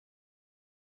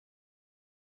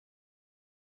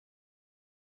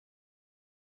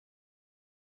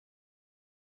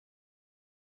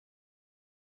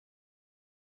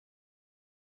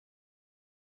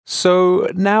So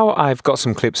now I've got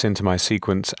some clips into my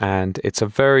sequence and it's a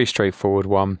very straightforward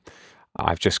one.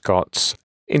 I've just got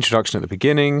introduction at the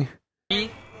beginning. 3,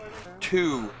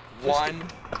 2, 1,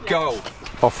 go.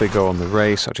 Off they go on the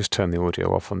race. I'll just turn the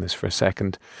audio off on this for a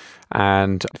second.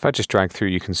 And if I just drag through,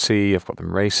 you can see I've got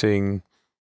them racing.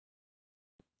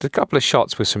 There's a couple of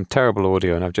shots with some terrible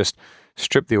audio, and I've just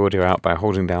stripped the audio out by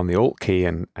holding down the Alt key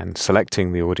and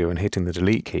selecting the audio and hitting the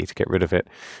Delete key to get rid of it.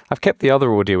 I've kept the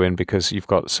other audio in because you've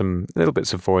got some little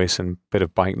bits of voice and a bit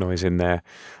of bike noise in there.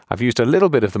 I've used a little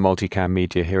bit of the multicam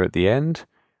media here at the end,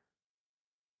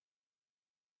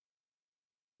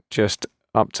 just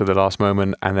up to the last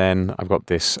moment, and then I've got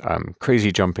this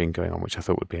crazy jumping going on, which I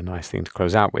thought would be a nice thing to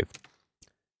close out with.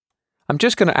 I'm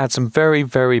just going to add some very,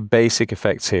 very basic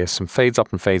effects here, some fades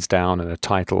up and fades down and a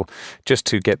title, just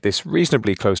to get this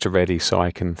reasonably close to ready so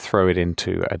I can throw it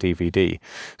into a DVD.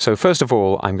 So first of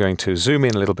all, I'm going to zoom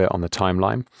in a little bit on the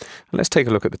timeline. And let's take a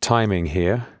look at the timing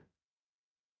here.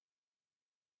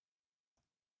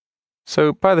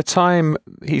 So by the time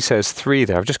he says 3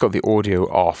 there, I've just got the audio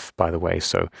off, by the way,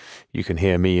 so you can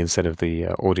hear me instead of the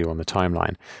audio on the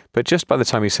timeline. But just by the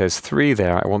time he says 3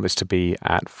 there, I want this to be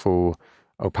at full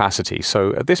opacity.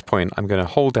 So at this point, I'm going to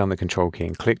hold down the control key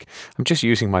and click. I'm just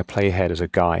using my playhead as a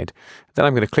guide. Then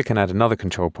I'm going to click and add another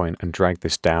control point and drag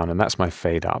this down, and that's my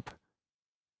fade up.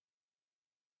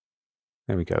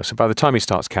 There we go. So by the time he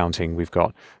starts counting, we've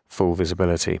got full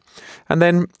visibility. And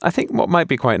then I think what might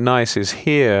be quite nice is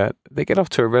here, they get off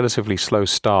to a relatively slow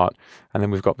start, and then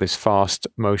we've got this fast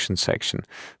motion section.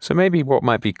 So maybe what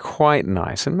might be quite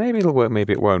nice, and maybe it'll work,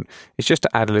 maybe it won't, is just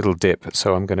to add a little dip.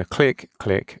 So I'm going to click,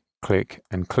 click, click,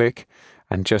 and click,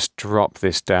 and just drop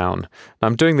this down. Now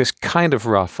I'm doing this kind of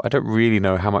rough. I don't really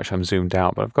know how much I'm zoomed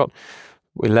out, but I've got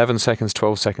 11 seconds,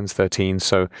 12 seconds, 13,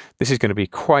 so this is going to be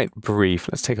quite brief.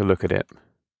 Let's take a look at it.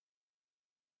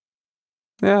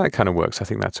 Yeah, it kind of works. I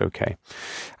think that's okay.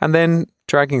 And then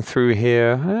dragging through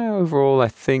here, overall I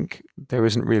think there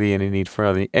isn't really any need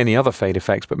for any other fade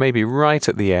effects, but maybe right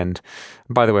at the end.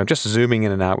 And by the way, I'm just zooming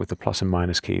in and out with the plus and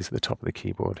minus keys at the top of the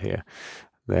keyboard here.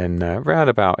 Then round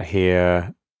about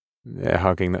here, they're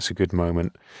hugging, that's a good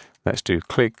moment. Let's do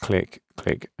click, click,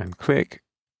 click, and click.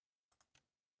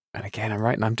 And again,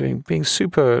 I'm being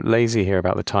super lazy here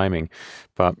about the timing,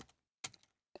 but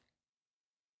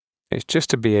it's just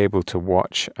to be able to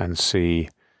watch and see.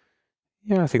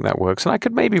 Yeah, I think that works. And I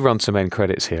could maybe run some end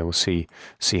credits here. We'll see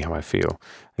how I feel.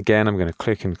 Again, I'm going to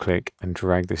click and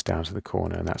drag this down to the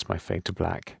corner, and that's my fade to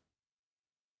black.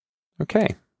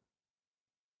 Okay.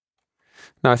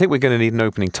 Now I think we're going to need an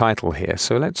opening title here,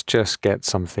 so let's just get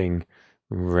something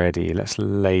ready. Let's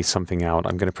lay something out.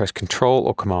 I'm going to press Control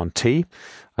or Command T.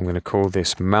 I'm going to call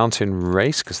this Mountain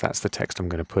Race because that's the text I'm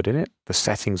going to put in it. The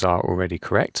settings are already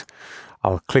correct.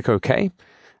 I'll click OK,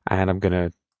 and I'm going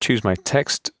to choose my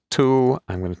text tool.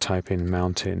 I'm going to type in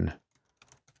Mountain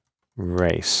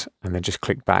Race, and then just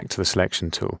click back to the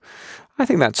selection tool. I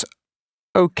think that's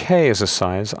okay as a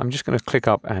size. I'm just going to click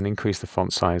up and increase the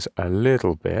font size a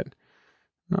little bit.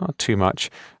 Not too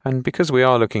much. And because we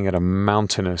are looking at a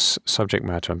mountainous subject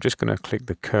matter, I'm just going to click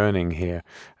the kerning here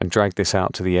and drag this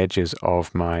out to the edges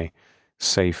of my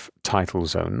safe title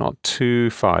zone. Not too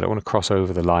far. I don't want to cross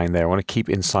over the line there. I want to keep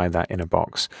inside that inner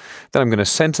box. Then I'm going to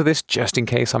center this just in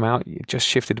case I'm out. Just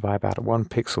shifted by about 1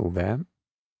 pixel there.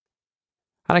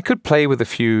 And I could play with a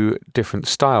few different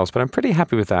styles, but I'm pretty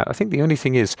happy with that. I think the only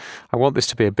thing is I want this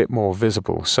to be a bit more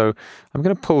visible. So I'm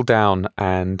going to pull down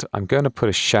and I'm going to put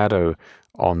a shadow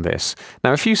on this.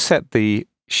 Now, if you set the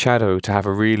shadow to have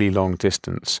a really long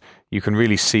distance, you can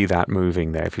really see that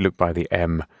moving there. If you look by the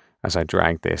M as I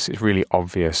drag this, it's really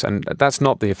obvious. And that's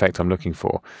not the effect I'm looking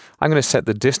for. I'm going to set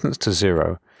the distance to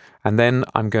 0. And then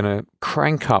I'm going to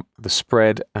crank up the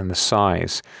spread and the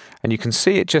size. And you can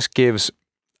see it just gives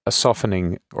a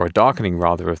softening, or a darkening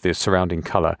rather, of the surrounding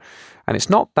color. And it's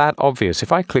not that obvious.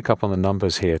 If I click up on the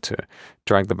numbers here to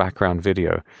drag the background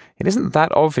video, it isn't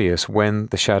that obvious when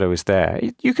the shadow is there.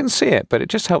 You can see it, but it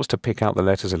just helps to pick out the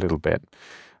letters a little bit.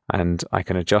 And I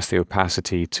can adjust the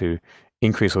opacity to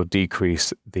increase or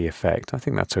decrease the effect. I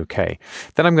think that's okay.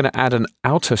 Then I'm going to add an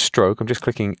outer stroke. I'm just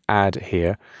clicking Add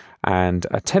here. And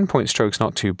a 10-point stroke's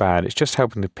not too bad. It's just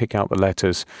helping to pick out the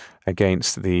letters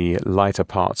against the lighter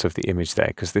parts of the image there,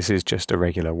 because this is just a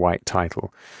regular white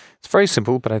title. It's very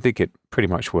simple, but I think it pretty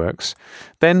much works.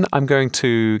 Then I'm going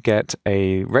to get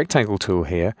a rectangle tool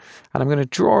here, and I'm going to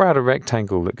draw out a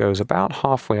rectangle that goes about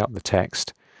halfway up the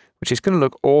text, which is going to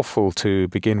look awful to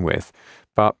begin with.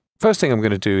 But first thing I'm going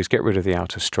to do is get rid of the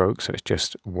outer stroke, so it's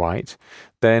just white.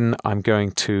 Then I'm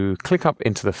going to click up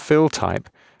into the fill type,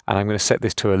 and I'm going to set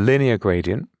this to a linear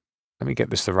gradient. Let me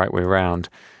get this the right way around.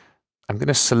 I'm going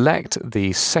to select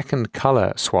the second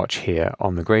color swatch here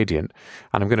on the gradient,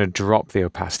 and I'm going to drop the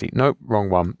opacity. Nope, wrong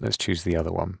one. Let's choose the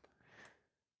other one.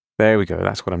 There we go.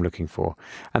 That's what I'm looking for.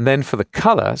 And then for the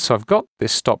color, so I've got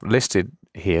this stop listed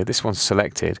here. This one's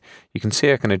selected. You can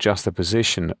see I can adjust the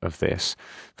position of this.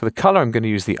 For the color, I'm going to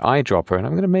use the eyedropper, and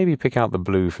I'm going to maybe pick out the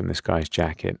blue from this guy's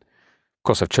jacket. Of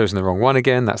course, I've chosen the wrong one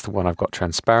again. That's the one I've got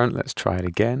transparent. Let's try it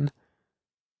again.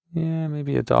 Yeah,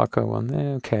 maybe a darker one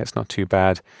there. Okay, it's not too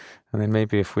bad. And then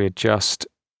maybe if we adjust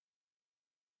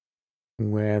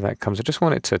where that comes, I just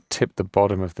want it to tip the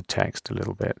bottom of the text a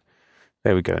little bit.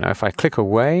 There we go. Now, if I click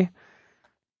away,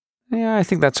 yeah, I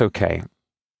think that's okay.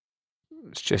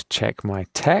 Let's just check my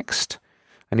text.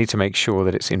 I need to make sure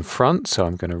that it's in front, so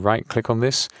I'm going to right-click on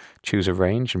this, choose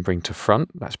Arrange, and bring to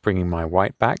front. That's bringing my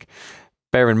white back.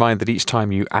 Bear in mind that each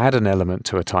time you add an element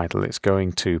to a title, it's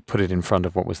going to put it in front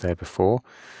of what was there before.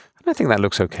 And I think that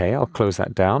looks okay. I'll close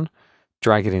that down,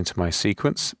 drag it into my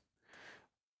sequence.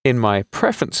 In my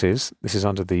preferences, this is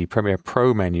under the Premiere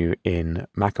Pro menu in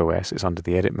macOS, it's under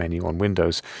the Edit menu on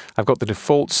Windows. I've got the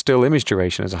default still image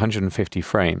duration as 150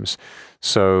 frames.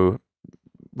 So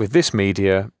with this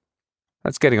media,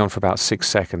 that's getting on for about 6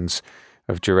 seconds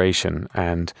of duration.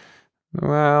 And,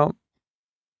 well,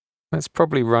 that's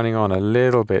probably running on a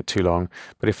little bit too long.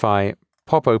 But if I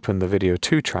pop open the Video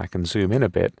 2 track and zoom in a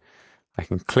bit, I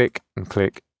can click and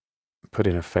click, put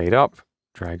in a fade up,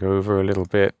 drag over a little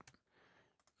bit,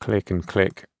 click and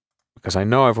click, because I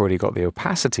know I've already got the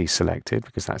opacity selected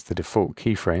because that's the default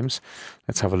keyframes.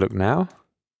 Let's have a look now.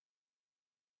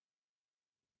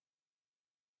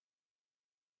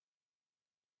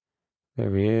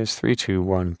 There he is, 3, 2,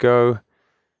 1, go.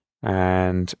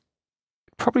 And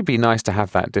probably be nice to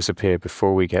have that disappear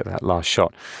before we get that last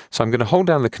shot. So I'm going to hold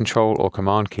down the Control or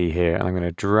Command key here, and I'm going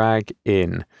to drag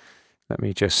in. Let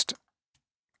me just...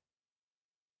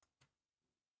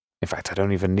 In fact, I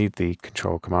don't even need the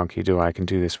Control Command key, do I? I can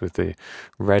do this with the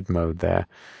red mode there.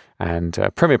 And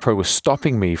Premiere Pro was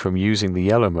stopping me from using the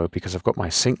yellow mode because I've got my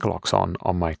sync locks on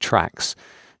my tracks.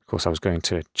 Of course, I was going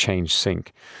to change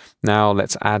sync. Now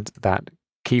let's add that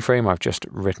keyframe I've just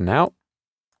written out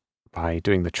by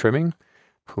doing the trimming.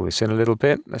 Pull this in a little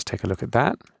bit. Let's take a look at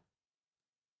that.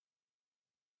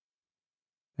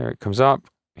 There it comes up.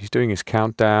 He's doing his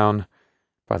countdown.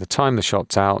 By the time the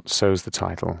shot's out, so's the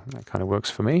title. That kind of works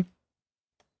for me.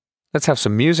 Let's have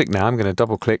some music now. I'm going to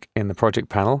double click in the project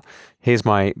panel. Here's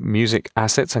my music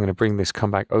assets. I'm going to bring this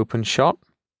comeback open shot.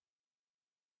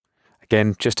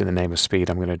 Again, just in the name of speed,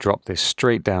 I'm going to drop this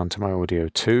straight down to my Audio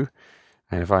 2.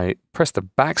 And if I press the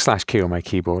 / key on my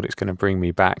keyboard, it's going to bring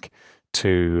me back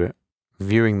to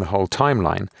viewing the whole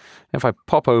timeline. If I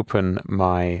pop open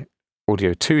my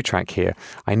Audio 2 track here,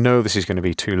 I know this is going to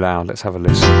be too loud. Let's have a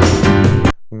listen.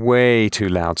 Way too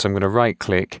loud. So I'm going to right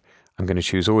click, I'm going to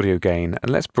choose audio gain, and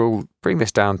let's bring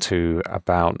this down to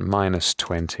about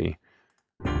 -20.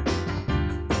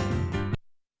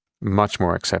 Much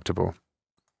more acceptable.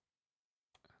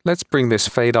 Let's bring this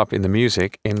fade up in the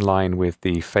music in line with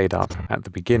the fade up at the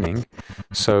beginning.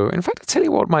 So in fact, I'll tell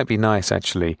you what might be nice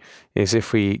actually, is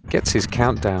if he gets his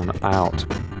countdown out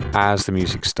as the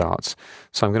music starts.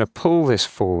 So I'm going to pull this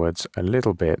forwards a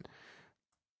little bit.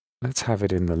 Let's have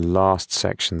it in the last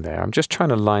section there. I'm just trying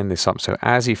to line this up so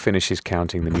as he finishes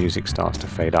counting, the music starts to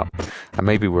fade up. And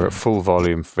maybe we're at full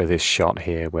volume for this shot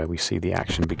here where we see the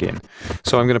action begin.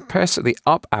 So I'm going to press the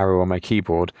up arrow on my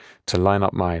keyboard to line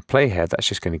up my playhead. That's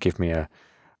just going to give me a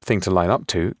thing to line up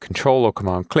to. Control or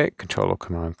Command click, Control or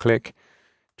Command click.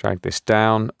 Drag this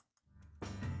down.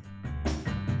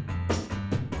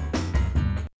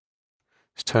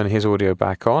 Let's turn his audio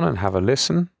back on and have a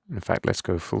listen. In fact, let's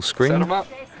go full screen. Set him up.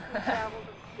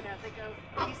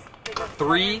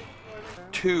 3,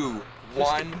 2,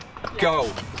 1,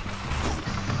 go.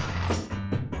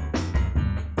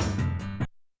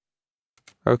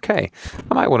 Okay,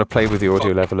 I might want to play with the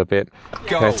audio level a bit.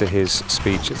 Compared to his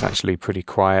speech, it's actually pretty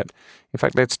quiet. In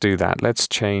fact, let's do that. Let's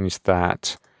change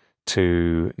that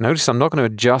to... Notice I'm not going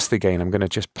to adjust the gain. I'm going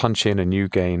to just punch in a new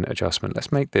gain adjustment.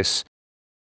 Let's make this...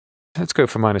 Let's go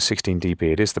for -16 dB.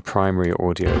 It is the primary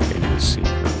audio in this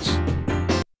sequence.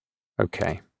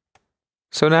 Okay.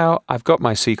 So now I've got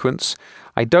my sequence.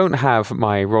 I don't have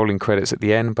my rolling credits at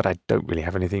the end, but I don't really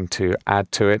have anything to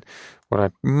add to it. What I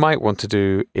might want to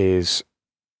do is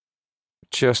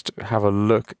just have a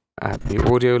look at the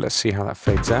audio. Let's see how that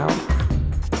fades out.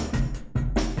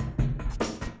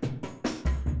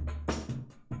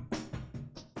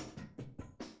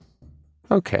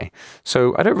 Okay,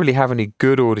 so I don't really have any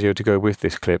good audio to go with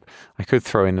this clip. I could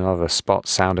throw in another spot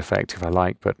sound effect if I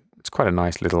like, but it's quite a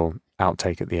nice little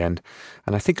outtake at the end.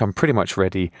 And I think I'm pretty much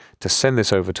ready to send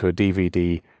this over to a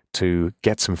DVD to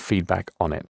get some feedback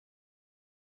on it.